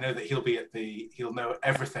I know that he'll know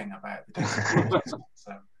everything about the data.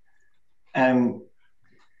 So.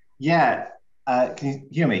 Yeah, can you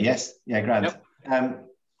hear me? Yes, yeah, grand. Yep.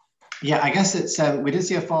 Yeah, I guess it's we did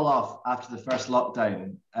see a fall off after the first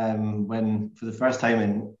lockdown when for the first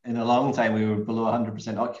time in a long time we were below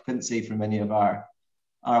 100% occupancy for many of our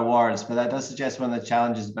wards, but that does suggest one of the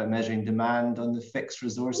challenges about measuring demand on the fixed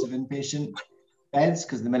resource of inpatient beds,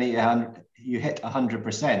 because the minute you hit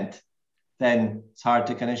 100%, then it's hard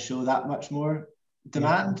to kind of show that much more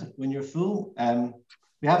demand when you're full.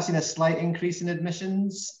 We have seen a slight increase in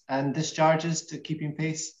admissions and discharges to keeping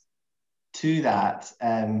pace to that.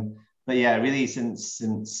 But yeah, really since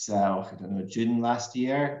I don't know, June last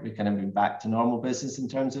year, we've kind of been back to normal business in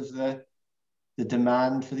terms of the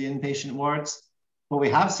demand for the inpatient wards. What we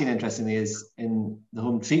have seen, interestingly, is in the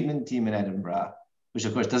home treatment team in Edinburgh, which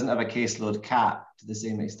of course doesn't have a caseload cap to the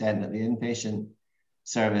same extent that the inpatient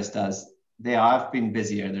service does. They have been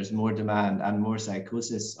busier. There's more demand and more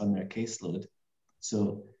psychosis on their caseload.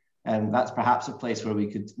 So that's perhaps a place where we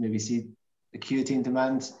could maybe see acuity and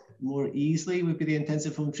demand more easily would be the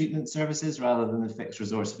intensive home treatment services rather than the fixed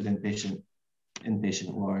resource of an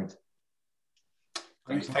inpatient ward.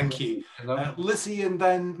 Great, thank you. Lizzie and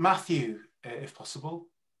then Matthew, if possible.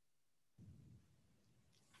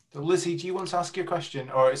 So Lizzie, do you want to ask your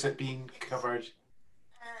question or is it being covered?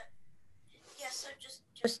 Yes, so just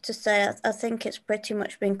Just to say, I think it's pretty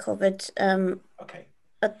much been covered. Okay.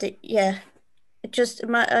 Yeah,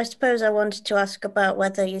 I suppose I wanted to ask about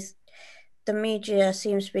whether the media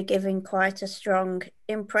seems to be giving quite a strong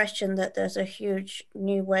impression that there's a huge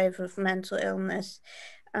new wave of mental illness,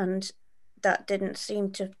 and that didn't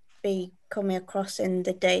seem to be coming across in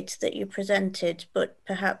the data that you presented, but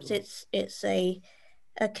perhaps it's a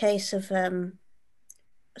case of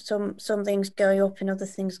some things going up and other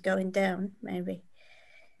things going down, maybe.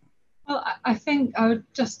 Well, I think I would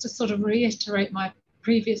just to sort of reiterate my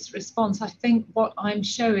previous response. I think what I'm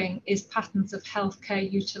showing is patterns of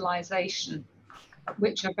healthcare utilisation,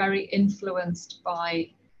 which are very influenced by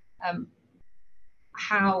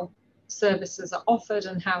how services are offered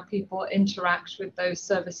and how people interact with those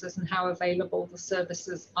services and how available the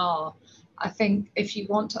services are. I think if you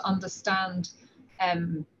want to understand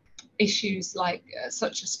issues like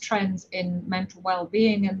such as trends in mental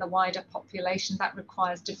well-being in the wider population, that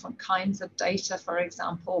requires different kinds of data. For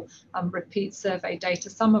example, repeat survey data,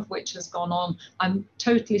 some of which has gone on. I'm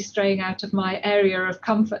totally straying out of my area of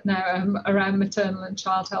comfort now around maternal and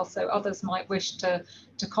child health, so others might wish to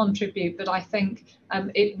contribute, but I think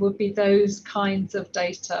it would be those kinds of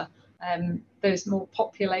data, those more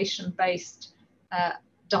population-based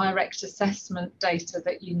direct assessment data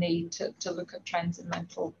that you need to look at trends in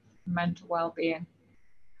mental well-being.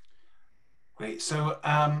 Great. So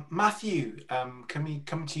Matthew, can we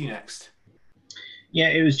come to you next? Yeah,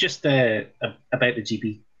 it was just about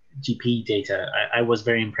the GP data. I was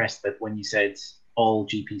very impressed that when you said all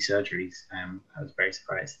GP surgeries, I was very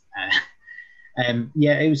surprised.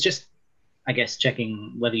 Yeah, it was just, I guess,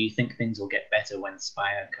 checking whether you think things will get better when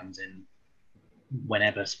Spire comes in,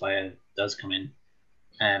 whenever Spire does come in,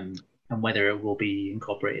 and whether it will be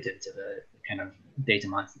incorporated into the kind of data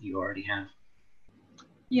marks that you already have.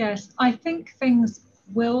 Yes, I think things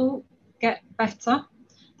will get better.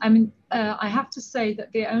 I mean, I have to say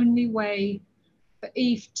that the only way for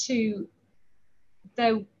Eve to,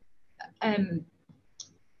 though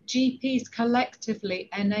GPs collectively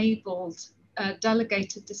enabled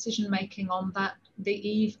delegated decision making on the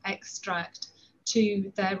Eve extract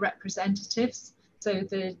to their representatives, so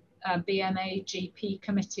the BMA GP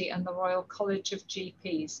committee and the Royal College of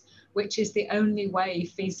GPs, which is the only way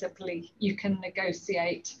feasibly you can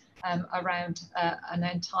negotiate around an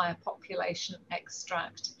entire population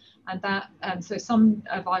extract. And that, so some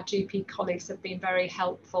of our GP colleagues have been very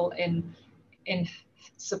helpful in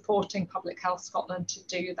supporting Public Health Scotland to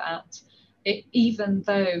do that, even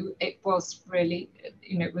though it was really,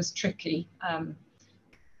 it was tricky.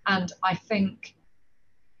 And I think,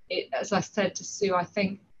 as I said to Sue, I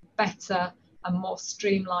think better and more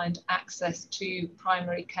streamlined access to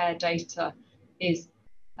primary care data is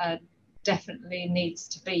definitely needs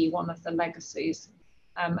to be one of the legacies.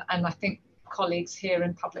 And I think colleagues here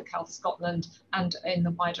in Public Health Scotland and in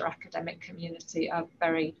the wider academic community are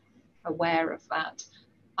very aware of that.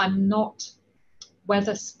 I'm not,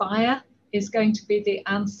 whether Spire is going to be the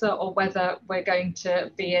answer or whether we're going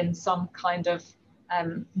to be in some kind of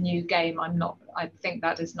new game, I think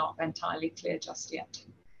that is not entirely clear just yet.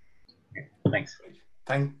 Thanks.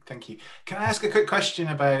 Thank you. Can I ask a quick question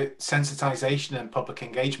about sensitization and public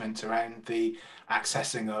engagement around the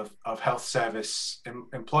accessing of health service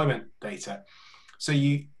employment data? So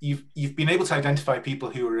you've been able to identify people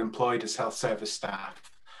who are employed as health service staff,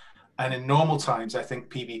 and in normal times, I think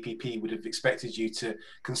PBPP would have expected you to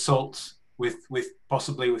consult with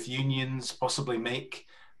possibly with unions, possibly make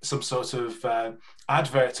some sort of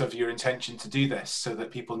advert of your intention to do this, so that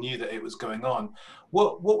people knew that it was going on.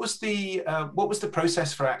 What was the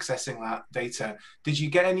process for accessing that data? Did you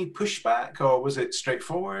get any pushback, or was it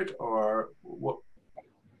straightforward, or what?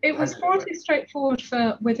 It was broadly straightforward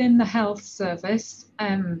for within the health service.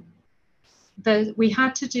 We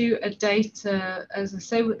had to do a data, as I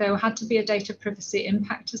say, there had to be a data privacy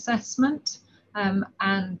impact assessment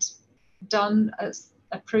and done as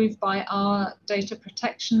approved by our data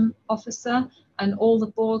protection officer, and all the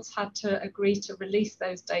boards had to agree to release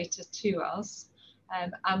those data to us.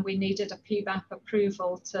 And we needed a PBAP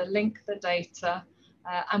approval to link the data.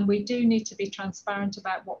 And we do need to be transparent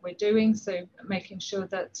about what we're doing, so making sure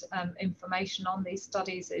that information on these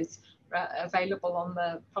studies is available on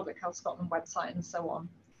the Public Health Scotland website and so on.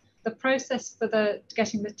 The process for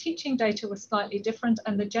getting the teaching data was slightly different,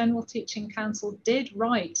 and the General Teaching Council did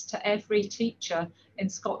write to every teacher in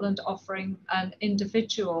Scotland offering an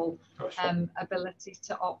individual ability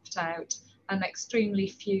to opt out, and extremely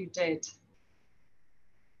few did.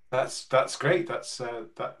 That's great. That's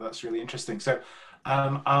really interesting. So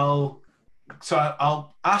I'll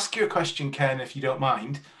ask you a question, Ken, if you don't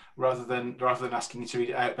mind. rather than asking you to read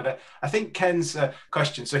it out. But I think Ken's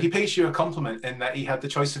question, so he pays you a compliment in that he had the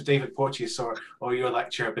choice of David Porteous or your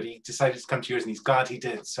lecture, but he decided to come to yours, and he's glad he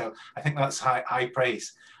did. So I think that's high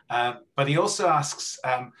praise. But he also asks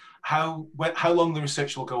how long the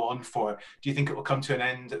research will go on for. Do you think it will come to an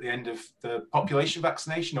end at the end of the population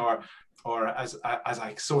vaccination, or as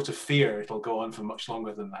I sort of fear, it'll go on for much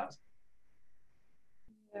longer than that?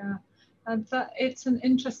 Yeah, and it's an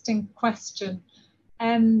interesting question.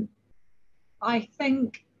 I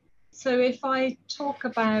think, so if I talk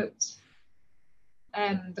about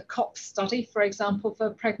the COPS study, for example,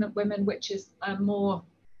 for pregnant women, which is more,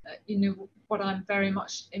 what I'm very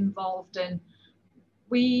much involved in,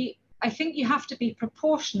 I think you have to be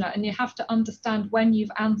proportionate, and you have to understand when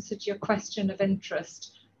you've answered your question of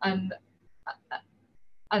interest, and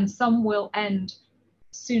some will end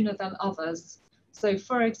sooner than others. So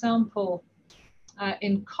for example,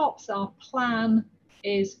 in COPS, our plan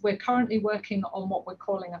is we're currently working on what we're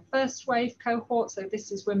calling a first wave cohort. So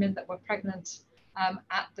this is women that were pregnant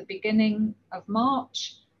at the beginning of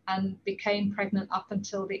March and became pregnant up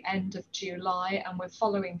until the end of July. And we're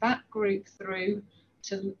following that group through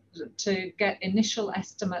to get initial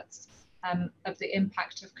estimates of the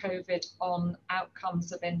impact of COVID on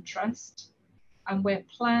outcomes of interest. And we're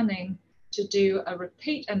planning to do a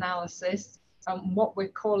repeat analysis on what we're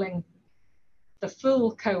calling the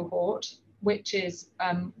full cohort, which is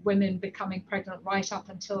women becoming pregnant right up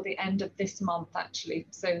until the end of this month, actually,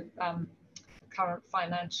 so the current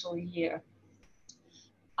financial year.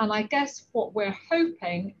 And I guess what we're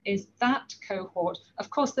hoping is that cohort, of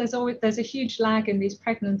course, there's a huge lag in these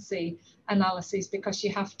pregnancy analyses, because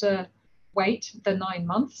you have to wait the 9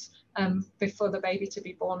 months before the baby to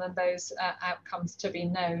be born and those outcomes to be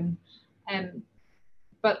known.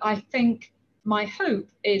 But I think my hope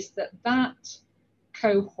is that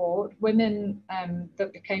cohort, women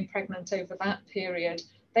that became pregnant over that period,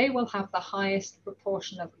 they will have the highest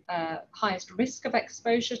proportion of highest risk of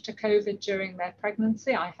exposure to COVID during their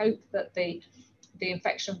pregnancy. I hope that the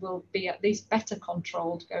infection will be at least better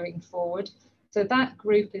controlled going forward. So that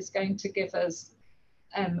group is going to give us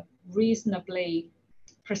reasonably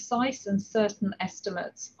precise and certain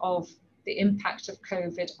estimates of the impact of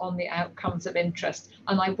COVID on the outcomes of interest.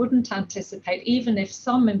 And I wouldn't anticipate, even if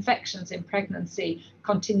some infections in pregnancy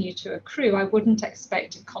continue to accrue, I wouldn't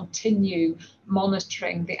expect to continue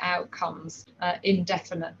monitoring the outcomes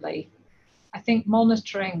indefinitely. I think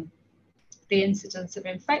monitoring the incidence of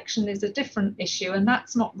infection is a different issue, and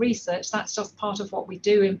that's not research, that's just part of what we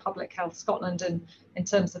do in Public Health Scotland. And in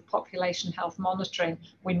terms of population health monitoring,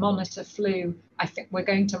 we monitor flu. I think we're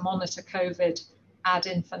going to monitor COVID ad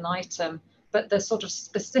infinitum, but the sort of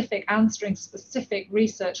answering specific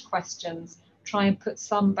research questions, try and put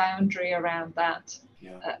some boundary around that.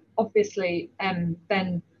 Yeah. Obviously,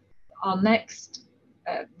 then our next,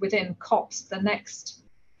 within COPS, the next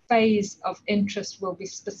phase of interest will be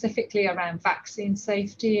specifically around vaccine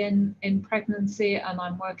safety in pregnancy, and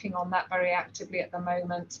I'm working on that very actively at the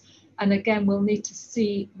moment. And again, we'll need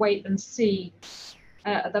to wait and see.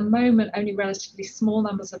 At the moment, only relatively small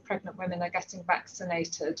numbers of pregnant women are getting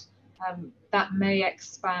vaccinated. That may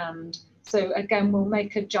expand. So again, we'll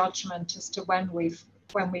make a judgment as to when we've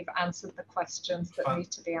answered the questions that need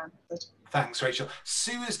to be answered. Thanks, Rachel.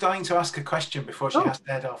 Sue is dying to ask a question before she has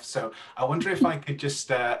to head off. So I wonder if I could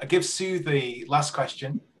just give Sue the last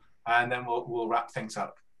question, and then we'll wrap things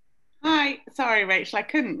up. Hi, sorry, Rachel, I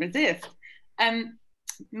couldn't resist.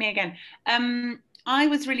 Me again. I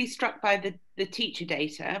was really struck by the teacher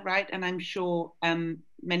data, right? And I'm sure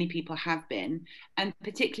many people have been, and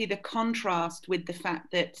particularly the contrast with the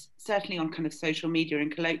fact that certainly on kind of social media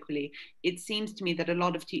and colloquially, it seems to me that a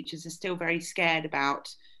lot of teachers are still very scared about,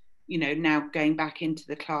 now going back into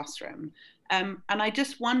the classroom. And I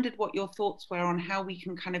just wondered what your thoughts were on how we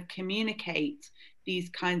can kind of communicate these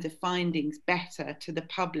kinds of findings better to the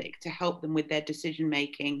public to help them with their decision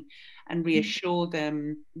making and reassure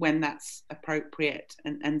them when that's appropriate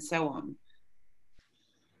and so on.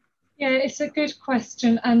 Yeah, it's a good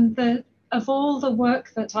question. And of all the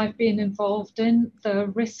work that I've been involved in, the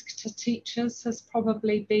risk to teachers has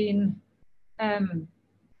probably been the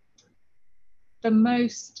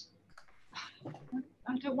most,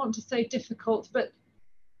 I don't want to say difficult, but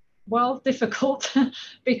difficult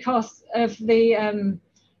because of the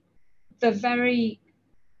very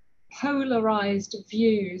polarized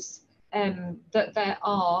views that there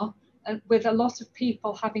are, with a lot of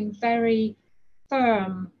people having very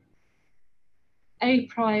firm a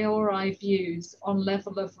priori views on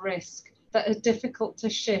level of risk that are difficult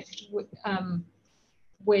to shift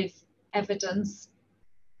with evidence.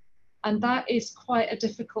 And that is quite a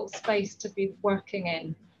difficult space to be working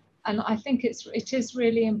in. And I think it is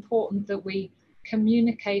really important that we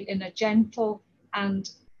communicate in a gentle and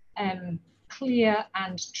clear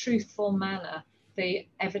and truthful manner the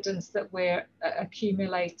evidence that we're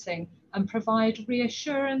accumulating, and provide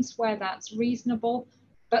reassurance where that's reasonable.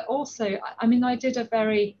 But also, I mean, I did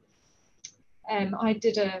a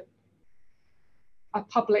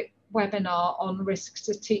public webinar on risk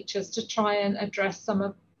to teachers to try and address some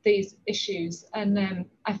of these issues. And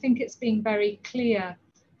I think it's being very clear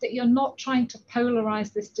that you're not trying to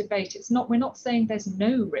polarize this debate. We're not saying there's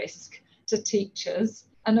no risk to teachers.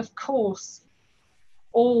 And of course,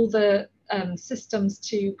 all the systems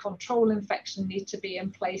to control infection need to be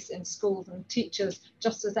in place in schools, and teachers,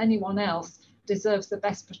 just as anyone else, deserves the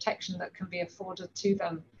best protection that can be afforded to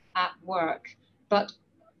them at work. But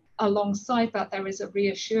alongside that, there is a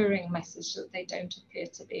reassuring message that they don't appear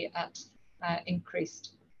to be at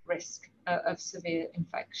increased risk of severe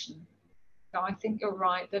infection. So I think you're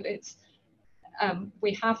right that it's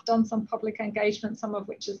we have done some public engagement, some of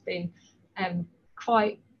which has been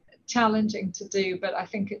quite challenging to do, but I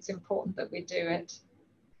think it's important that we do it.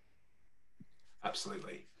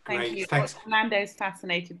 Absolutely. Thank Great. you. Thanks. Orlando's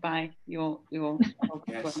fascinated by your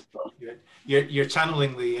yes. You're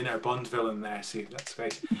channeling the inner Bond villain there, Sue. That's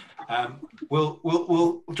great.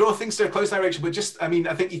 We'll draw things to a close now, Rachel, but just, I mean,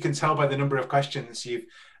 I think you can tell by the number of questions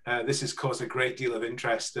this has caused a great deal of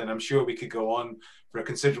interest, and I'm sure we could go on for a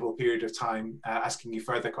considerable period of time asking you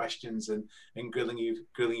further questions and grilling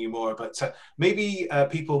you more. But maybe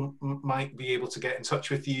people might be able to get in touch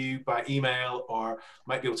with you by email, or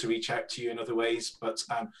might be able to reach out to you in other ways. But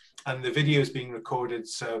and the video is being recorded,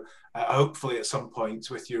 so hopefully at some point,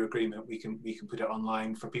 with your agreement, we can put it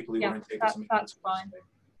online for people who weren't able to make it. That's fine.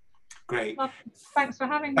 Great. Well, thanks for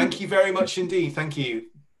having me. Thank you very much indeed. Thank you.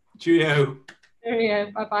 Cheerio.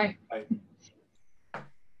 Cheerio. Bye-bye. Bye.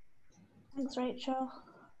 Thanks, Rachel.